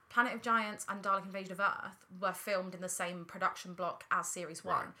Planet of Giants and Dalek Invasion of Earth were filmed in the same production block as Series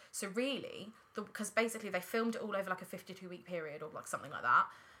 1. Right. So really, because basically they filmed it all over like a 52-week period or like something like that,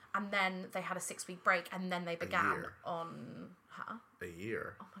 and then they had a 6-week break, and then they began on... Huh? A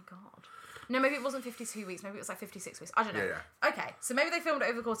year. Oh my god. No, maybe it wasn't 52 weeks, maybe it was like 56 weeks. I don't know. Yeah. Okay, so maybe they filmed it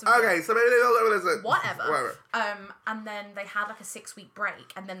over the course of so maybe they filmed it over this. Whatever. And then they had like a 6-week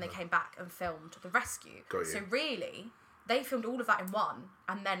break, and then they came back and filmed The Rescue. Got you. So really, they filmed all of that in one,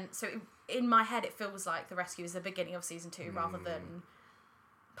 and then, so in my head, it feels like The Rescue is the beginning of season 2 rather than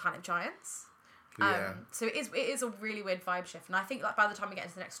Planet Giants. So it is a really weird vibe shift, and I think like by the time we get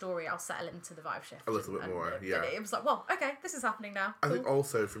into the next story, I'll settle into the vibe shift a little bit more. Yeah, it was like, well, okay, this is happening now. I think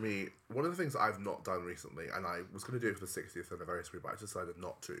also for me, one of the things that I've not done recently, and I was going to do it for the 60th anniversary, but I decided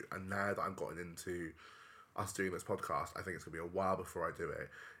not to. And now that I'm gotten into us doing this podcast, I think it's going to be a while before I do it.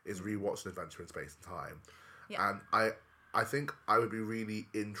 Is rewatch An Adventure in Space and Time, and I think I would be really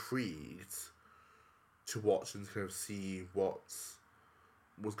intrigued to watch and kind of see what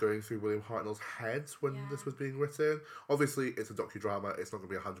was going through William Hartnell's head when this was being written. Obviously, it's a docudrama. It's not going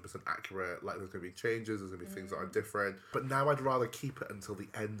to be 100% accurate. Like, there's going to be changes. There's going to be things that are different. But now I'd rather keep it until the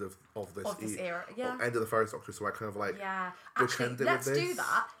end of this era. Yeah. End of the first Doctor. So I kind of like... Yeah. Actually, let's do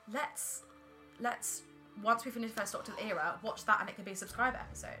that. Let's once we finish the first Doctor era, watch that and it could be a subscriber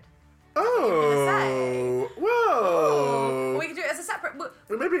episode. Oh, whoa! Or we can do it as a separate.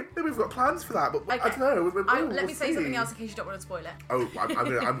 Maybe we've got plans for that, but okay. I don't know. Let me say something else in case you don't want to spoil it. Oh, I'm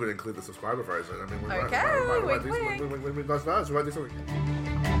going to include the subscriber version. I mean, we might do something.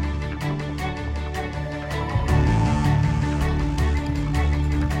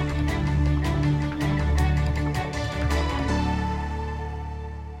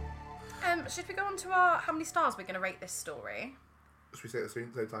 Should we go on to our how many stars we're going to rate this story? Should we say it at the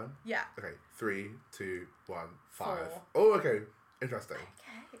same time? Yeah. Okay. 3, 2, 1, 5. 4. Oh, okay. Interesting.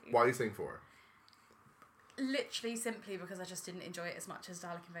 Okay. Why are you saying 4? Literally simply because I just didn't enjoy it as much as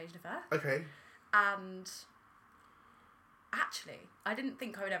Dalek Invasion of Earth. Okay. And actually, I didn't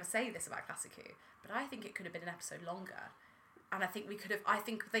think I would ever say this about Classic Who, but I think it could have been an episode longer. And I think they could have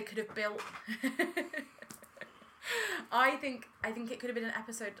built... I think it could have been an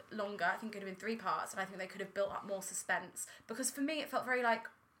episode longer. I think it could have been 3 parts, and I think they could have built up more suspense. Because for me, it felt very like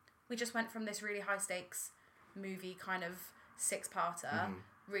we just went from this really high stakes movie kind of 6-parter,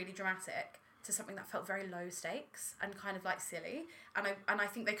 really dramatic, to something that felt very low stakes and kind of like silly. And I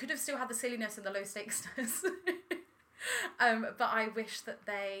think they could have still had the silliness and the low stakesness. But I wish that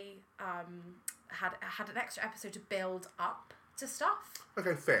they had an extra episode to build up to stuff.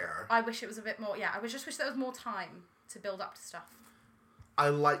 Okay, fair. I wish it was a bit more. Yeah, I just wish there was more time to build up to stuff. I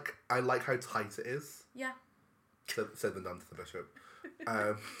like how tight it is. Yeah. Said the nun to the bishop.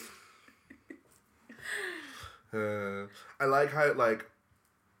 I like how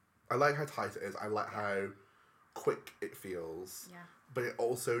tight it is. I like how quick it feels. Yeah. But it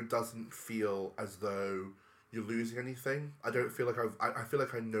also doesn't feel as though you're losing anything. I don't feel like I feel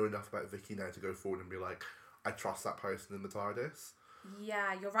like I know enough about Vicky now to go forward and be like, I trust that person in the TARDIS.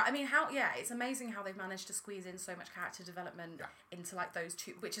 Yeah, you're right. I mean, it's amazing how they've managed to squeeze in so much character development into like those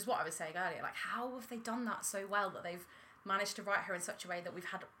two, which is what I was saying earlier. Like, how have they done that so well that they've managed to write her in such a way that we've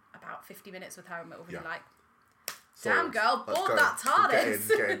had about 50 minutes with her and we're already like, damn girl, board that TARDIS.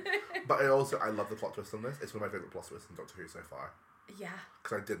 Get in. But I love the plot twist on this. It's one of my favourite plot twists in Doctor Who so far. Yeah.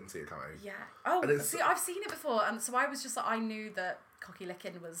 Because I didn't see it coming. Yeah. Oh, see, I've seen it before, and so I was just like, I knew that Cocky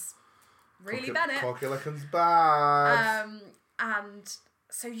Lickin was really Bennett. Cocky Lickin's bad. And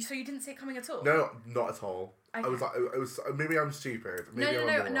so you didn't see it coming at all? No, not at all. Okay. I was like, maybe I'm stupid. No,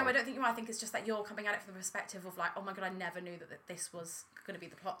 I don't think you are. I think it's just that you're coming at it from the perspective of like, oh my god, I never knew that this was going to be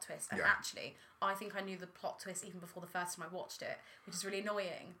the plot twist. And actually, I think I knew the plot twist even before the first time I watched it, which is really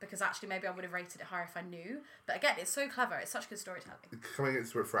annoying because actually maybe I would have rated it higher if I knew. But again, it's so clever. It's such good storytelling. Coming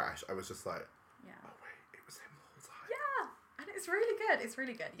into it fresh, I was just like, oh wait, it was him the whole time. Yeah, and it's really good. It's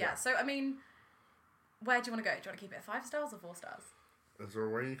really good. Yeah. So I mean, where do you want to go? Do you want to keep it at 5 stars or 4 stars? Is there a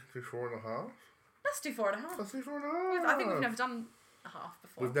way you can do 4.5? Let's do 4.5. Let's do 4.5. I think we've never done a half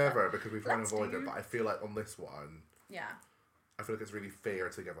before. We've never, because we've tried to avoid it, but I feel like on this one, I feel like it's really fair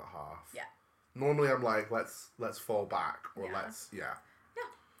to give it half. Yeah. Normally I'm like, let's fall back, or Yeah,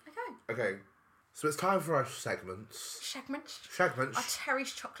 okay. Okay, so it's time for our segments. Segments? Our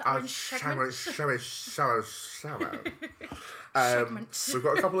Terry's chocolate orange segments. Segments. We've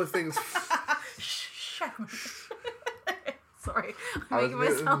got a couple of things. Segments. Sorry, I'm making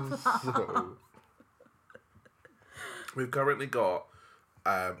myself laugh. We've currently got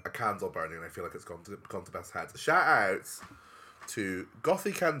a candle burning, and I feel like it's gone to best heads. Shout out to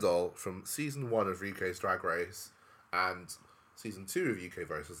Gothy Kendall from season 1 of UK's Drag Race and season 2 of UK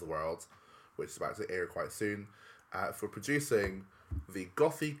versus the World, which is about to air quite soon, for producing the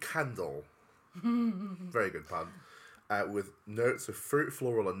Gothy Candle. Very good pun. With notes of fruit,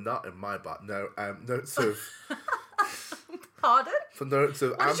 floral, and nut in my butt. No, notes of. Pardon? For notes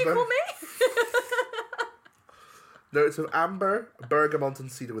of what amber. Did you call me? Notes of amber, bergamot and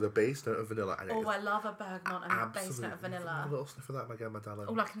cedar with a base note of vanilla. And I love a bergamot and a base note of vanilla. A little sniff of that, my darling.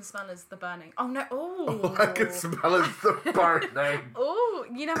 All I can smell is the burning. Oh no! Oh, All I can smell is the burning. Oh,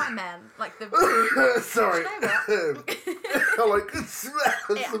 you know what I meant? Like the. Sorry. You know what? All I can smell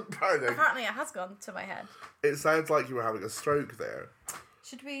is the burning. Apparently, it has gone to my head. It sounds like you were having a stroke there.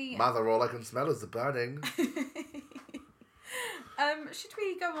 Should we? Mother, all I can smell is the burning. Should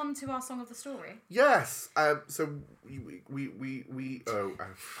we go on to our song of the story? Yes. So we oh.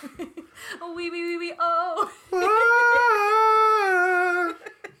 Oh, we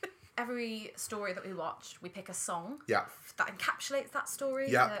Every story that we watched, we pick a song. Yeah. That encapsulates that story.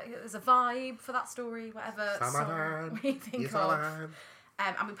 Yeah. There's a vibe for that story, whatever song we think of.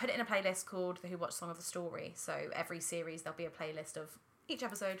 And we put it in a playlist called the Who Watched Song of the Story. So every series there'll be a playlist of each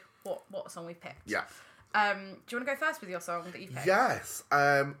episode, what song we've picked. Yeah. Do you want to go first with your song that you picked? Yes.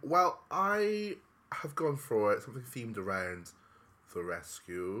 Well, I have gone for it, something themed around the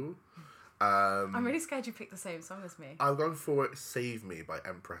rescue. I'm really scared you picked the same song as me. I've gone for Save Me by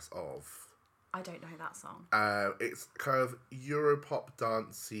Empress of. I don't know that song. It's kind of Europop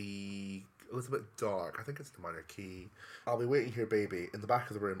dancey, a little bit dark. I think it's the minor key. I'll be waiting here, baby. In the back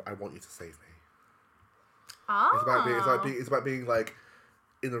of the room, I want you to save me. Ah. It's about being like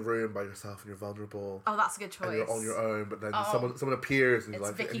in a room by yourself and you're vulnerable. Oh, that's a good choice. And you're on your own, but then someone appears and it's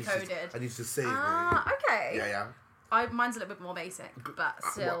like, Vicky coded. I need you to save me. Ah, okay. Yeah. Mine's a little bit more basic, but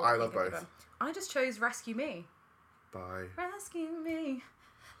still. Well, I love both. I just chose Rescue Me. Bye. Rescue Me.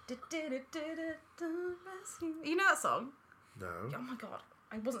 Rescue Me. You know that song? No. Oh my god.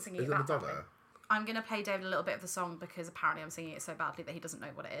 I wasn't singing Is it it that Madonna? badly. I'm going to play David a little bit of the song because apparently I'm singing it so badly that he doesn't know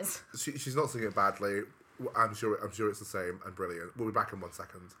what it is. She's not singing it badly. I'm sure it's the same and brilliant. We'll be back in 1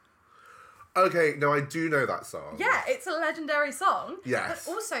 second. Okay, no, I do know that song. Yeah, it's a legendary song. Yes.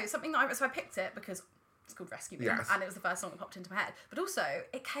 But also, something that so I picked it because it's called Rescue Me, and it was the first song that popped into my head. But also,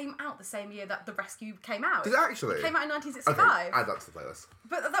 it came out the same year that The Rescue came out. Did it actually? It came out in 1965. Okay, add that to the playlist.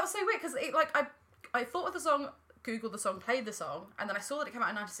 But that was so weird because I thought of the song, Googled the song, played the song, and then I saw that it came out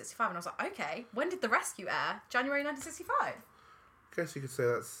in 1965, and I was like, okay, when did The Rescue air? January 1965. Guess you could say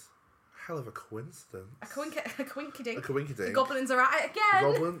that's a hell of a coincidence. A coinky dink. A coinky dink. The goblins are at it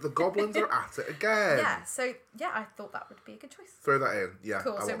again. The goblins are at it again. Yeah, so I thought that would be a good choice. Throw that in. Yeah.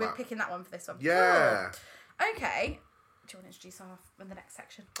 Cool, so we're picking that one for this one. Yeah. Cool. Okay. Do you want to introduce in the next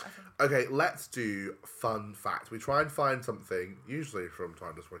section? Whatever. Okay, let's do fun facts. We try and find something, usually from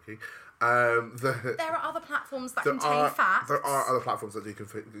Timeless Wiki. There are other platforms that contain facts. There are other platforms that do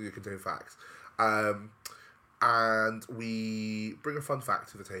contain facts. And we bring a fun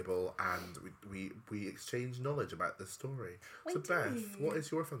fact to the table and we exchange knowledge about this story. Beth, what is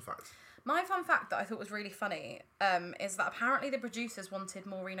your fun fact? My fun fact that I thought was really funny is that apparently the producers wanted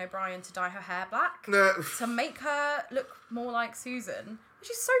Maureen O'Brien to dye her hair black to make her look more like Susan, which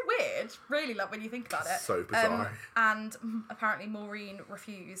is so weird, really, like when you think about it. So bizarre. And apparently Maureen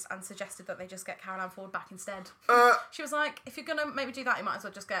refused and suggested that they just get Caroline Ford back instead. She was like, if you're going to make me do that, you might as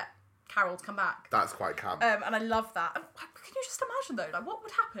well just get Carol to come back. That's quite camp. And I love that. And can you just imagine though, like what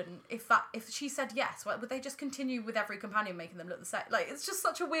would happen if she said yes? Would they just continue with every companion making them look the same? Like it's just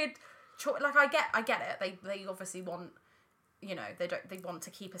such a weird choice. Like I get it. They obviously want, they want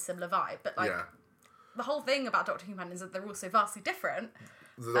to keep a similar vibe, but like the whole thing about Doctor Who companions is that they're all so vastly different.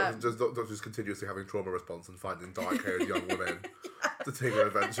 The doctors continuously having trauma response and finding dark-haired young women to take their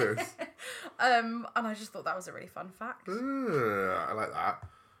adventures. And I just thought that was a really fun fact. I like that.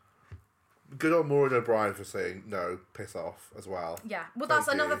 Good on Maureen O'Brien for saying no, piss off as well. Yeah, well, that's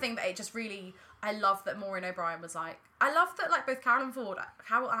another thing that it just really. I love that Maureen O'Brien was like. I love that like both Carol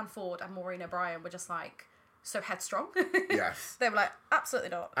Ann Ford and Maureen O'Brien were just like so headstrong. Yes, they were like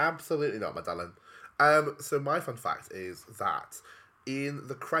absolutely not. Absolutely not, my darling. So my fun fact is that in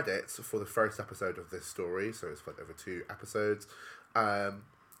the credits for the first episode of this story, so it's split over 2 episodes.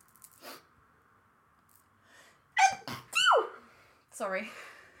 Sorry,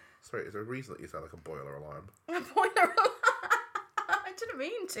 is there a reason that you sound like a boiler alarm? A boiler alarm? I didn't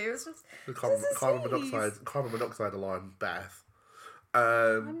mean to. It's just the carbon monoxide alarm, Beth.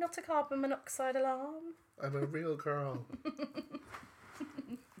 I'm not a carbon monoxide alarm. I'm a real girl.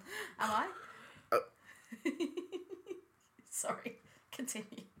 Am I? Sorry.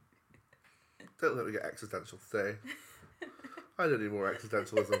 Continue. Don't let me get existential today. I don't need more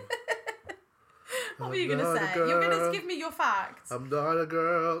existentialism. What were you going to say? You're going to give me your facts. I'm not a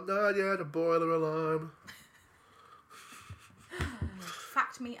girl, not yet a boiler alarm.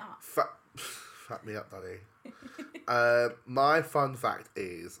 Fact me up. Fact me up, daddy. My fun fact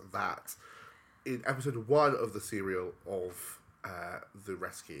is that in episode 1 of the serial of The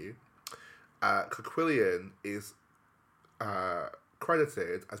Rescue, Coquillian is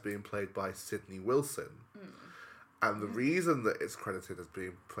credited as being played by Sydney Wilson. And the reason that it's credited as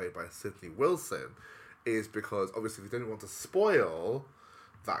being played by Sydney Wilson is because obviously they didn't want to spoil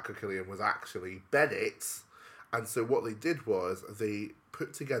that Killian was actually Bennett. And so what they did was they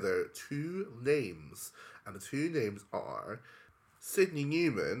put together two names. And the two names are Sydney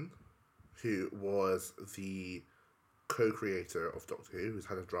Newman, who was the co-creator of Doctor Who, who's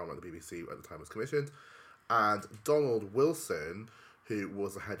had a drama at the BBC at the time it was commissioned, and Donald Wilson, who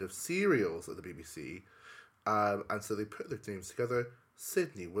was the head of serials at the BBC. And so they put their names together,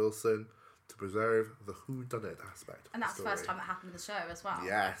 Sydney Wilson, to preserve the whodunit aspect. And that's the first time that happened in the show as well.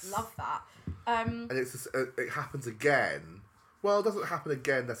 Yes. Love that. And it happens again. Well, it doesn't happen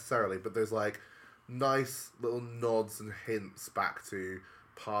again necessarily, but there's like nice little nods and hints back to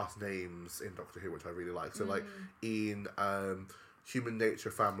past names in Doctor Who, which I really like. So like in Human Nature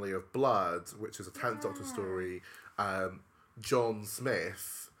Family of Blood, which is a 10th Doctor story, John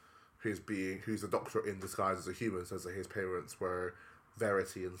Smith, who's a doctor in disguise as a human, says that his parents were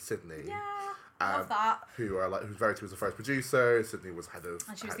Verity and Sydney. Yeah, love that. Who Verity was the first producer, Sydney was head of...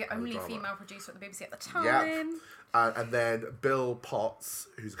 And she was the only female producer at the BBC at the time. Yep. And then Bill Potts,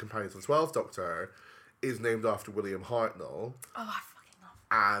 who's a companion to the 12th Doctor, is named after William Hartnell. Oh, I fucking love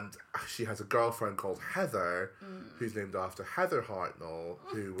that. And she has a girlfriend called Heather, who's named after Heather Hartnell,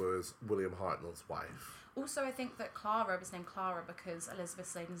 who was William Hartnell's wife. Also, I think that Clara was named Clara because Elizabeth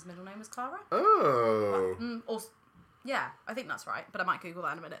Sladen's middle name was Clara. Oh. Yeah, I think that's right, but I might Google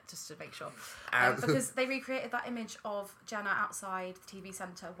that in a minute just to make sure. Because they recreated that image of Jenna outside the TV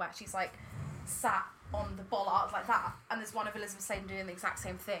centre where she's like sat on the bollard like that, and there's one of Elizabeth Sladen doing the exact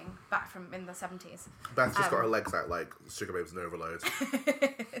same thing back from in the 70s. Beth's just got her legs out like Sugar Babes in Overload.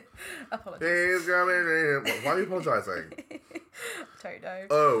 Apologies. Why are you apologising? Don't know.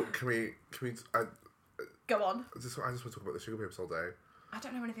 Oh, can we Go on. I just want to talk about the Sugar Babes all day. I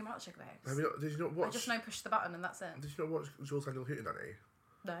don't know anything about the Sugar Babes. Did you not watch... I just know push the button and that's it. Did you not watch Jules Annual Hootenanny?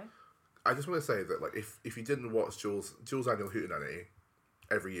 No. I just want to say that like if you didn't watch Jules Annual Hootenanny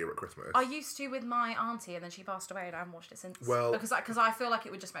every year at Christmas... I used to with my auntie and then she passed away and I haven't watched it since. Well... Because I feel like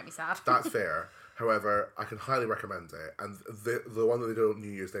it would just make me sad. That's fair. However, I can highly recommend it. And the one that they did on New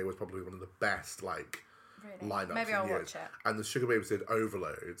Year's Day was probably one of the best lineups. Maybe I'll watch it. And the Sugar Babes did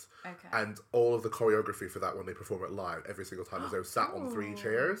Overload. Okay. And all of the choreography for that when they perform it live, every single time is they sat on 3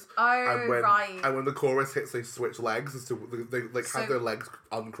 chairs. Oh, right. And when the chorus hits, they switch legs. They have their legs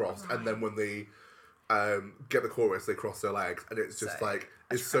uncrossed. Right. And then when they get the chorus, they cross their legs. And it's just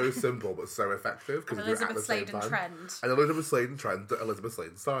it's so simple but so effective. An Elizabeth Sladen trend. An Elizabeth Sladen trend that Elizabeth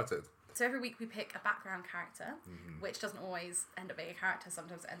Sladen started. So every week we pick a background character, which doesn't always end up being a character.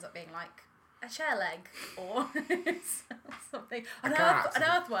 Sometimes it ends up being like a chair leg or something, an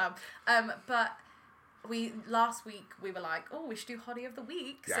earthworm. But last week we were like, oh, we should do Hottie of the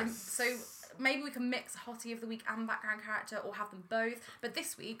Week. Yes. So maybe we can mix Hottie of the Week and background character, or have them both. But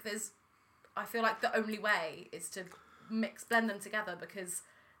this week I feel like the only way is to blend them together because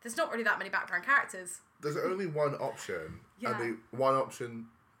there's not really that many background characters. There's only one option, yeah. And the one option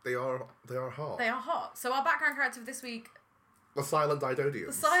they are hot. They are hot. So our background character for this week. The Silent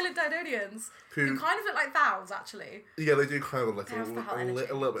Didonians. Who kind of look like Thals, actually. Yeah, they do kind of look a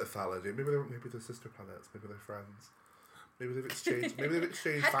little bit Thal. Maybe they're sister planets. Maybe they're friends. Maybe they've exchanged.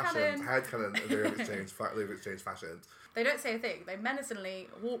 Fashions. Headcanon. They've exchanged fashions. They don't say a thing. They menacingly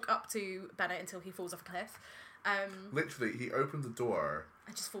walk up to Bennett until he falls off a cliff. Literally, he opened the door.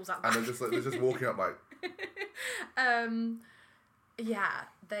 And just falls out. And they're just walking up like. Yeah,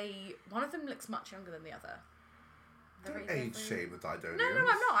 one of them looks much younger than the other. Don't age shame the Didonians. No, I'm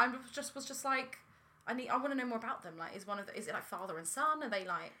not. I was just like, I want to know more about them. Like, is it like father and son? Are they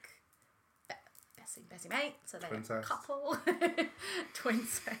like Bessie mates? Are they a couple?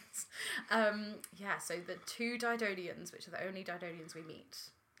 Twincest. Yeah. So the 2 Didonians, which are the only Didonians we meet.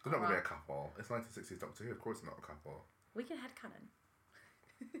 They're not really a couple. It's 1960s Doctor Who. Of course, they're not a couple. We can headcanon.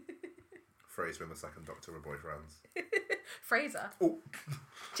 Fraser and the second Doctor were boyfriends. Fraser. Oh.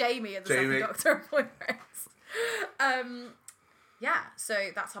 Jamie and the second Doctor are boyfriends. Yeah,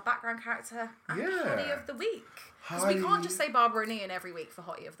 so that's our background character and Hottie of the Week. Because we can't just say Barbara and Ian every week for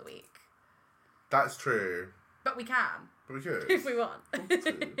Hottie of the Week. That's true. But we can. But we could. If we want.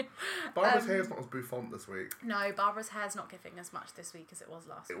 Barbara's hair's not as bouffant this week. No, Barbara's hair's not giving as much this week as it was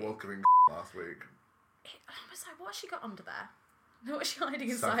last week. It was giving last week. I was like, what has she got under there? What is she hiding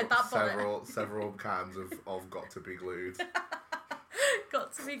inside that bonnet? Several cans of Got to Be Glued.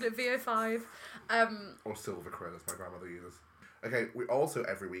 Got to Be Glued, VO5. Or Silvercrane, as my grandmother uses. Okay, we also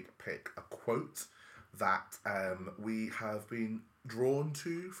every week pick a quote that we have been drawn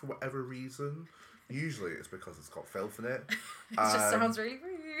to for whatever reason Usually it's because it's got filth in it. It just sounds really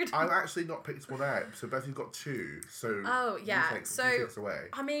rude. I've actually not picked one out, so Beth, you've got two. So oh yeah, you take us away.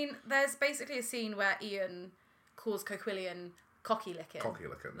 I mean, there's basically a scene where Ian calls Coquillion cocky licking. Cocky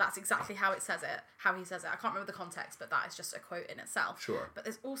licking. That's exactly how he says it. I can't remember the context, but that is just a quote in itself. Sure. But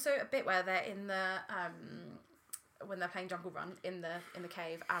there's also a bit where they're in the when they're playing Jungle Run in the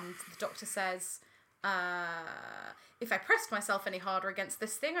cave, and the Doctor says, "If I pressed myself any harder against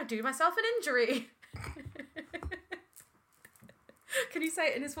this thing, I'd do myself an injury." Can you say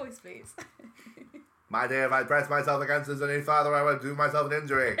it in his voice, please? My dear, if I press myself against this any farther, I would do myself an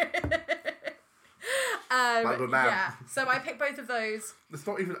injury. My good man. Yeah, so I picked both of those. It's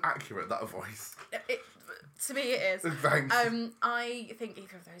not even accurate, that voice. To me, it is. Thanks. I think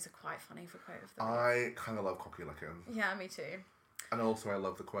either of those are quite funny for quote of the week. I kind of love cocky licking. Yeah, me too. And also I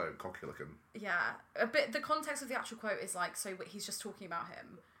love the quote, cocky licking. Yeah, a bit. The context of the actual quote is like, so he's just talking about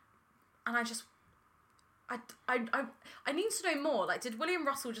him, and I need to know more. Like, did William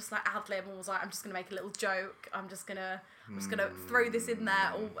Russell just like ad lib and was like, I'm just gonna make a little joke. I'm just gonna throw this in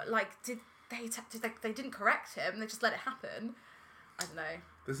there, or like did they didn't correct him? They just let it happen. I don't know.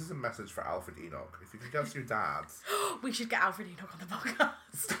 This is a message for Alfred Enoch. If you can get us your dads, we should get Alfred Enoch on the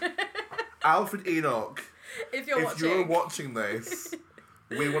podcast. Alfred Enoch, if you're watching this,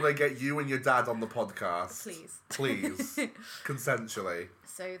 we want to get you and your dad on the podcast. Please, consensually.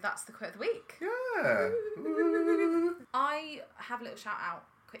 So that's the quote of the week. Yeah. I have a little shout out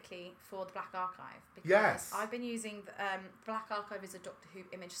quickly for the Black Archive, because yes, I've been using the Black Archive is a Doctor Who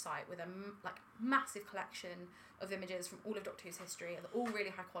image site with a massive collection of images from all of Doctor Who's history, and they're all really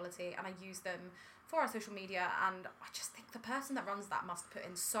high quality, and I use them for our social media, and I just think the person that runs that must put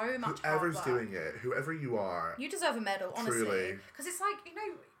in so much Whoever's hard work. doing it, whoever you are, you deserve a medal, honestly. Truly. Because it's like, you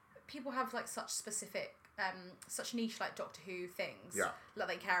know, people have like such specific such niche like Doctor Who things that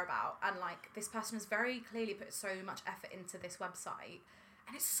they care about, and like this person has very clearly put so much effort into this website,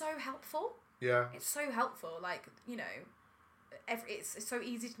 and it's so helpful. Yeah, it's so helpful. Like, you know, it's so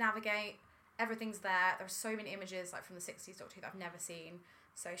easy to navigate. Everything's there. There's so many images like from the 60s Doctor Who that I've never seen.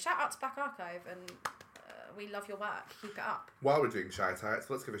 So shout out to Black Archive, and we love your work. Keep it up. While we're doing shout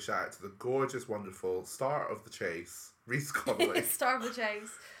outs, let's give a shout out to the gorgeous, wonderful star of the chase, Rhys Connolly. Star of the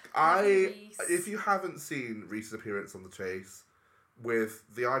chase. If you haven't seen Rhys's appearance on the chase with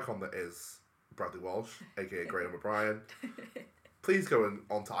the icon that is Bradley Walsh, aka Graham O'Brien, please go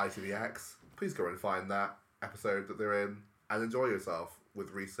onto ITVX. Please go and find that episode that they're in and enjoy yourself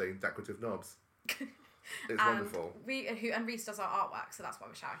with Rhys saying decorative knobs. It's wonderful. And Rhys does our artwork, so that's why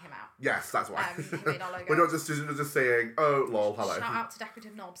we're shouting him out. Yes, that's why. He made our logo. We're not just saying, oh, lol, hello. Shout out to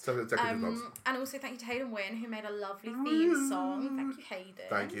Decorative Knobs. Decorative Knobs. And also thank you to Hayden Wynn, who made a lovely theme song. Thank you, Hayden.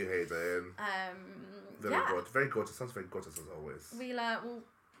 Thank you, Hayden. Very good. Very gorgeous. Sounds very gorgeous as always.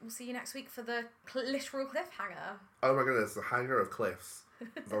 We'll see you next week for the literal cliffhanger. Oh my goodness, the hanger of cliffs.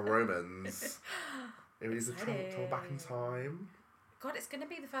 The Romans. It was a travel back in time. God, it's going to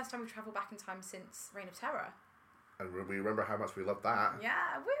be the first time we travel back in time since Reign of Terror. And we remember how much we loved that.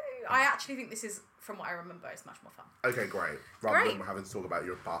 Yeah, woo! I actually think this is, from what I remember, it's much more fun. Okay, great. Rather than having to talk about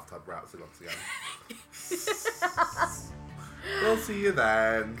your bathtub routes once again. We'll see you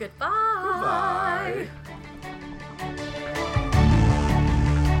then. Goodbye. Goodbye.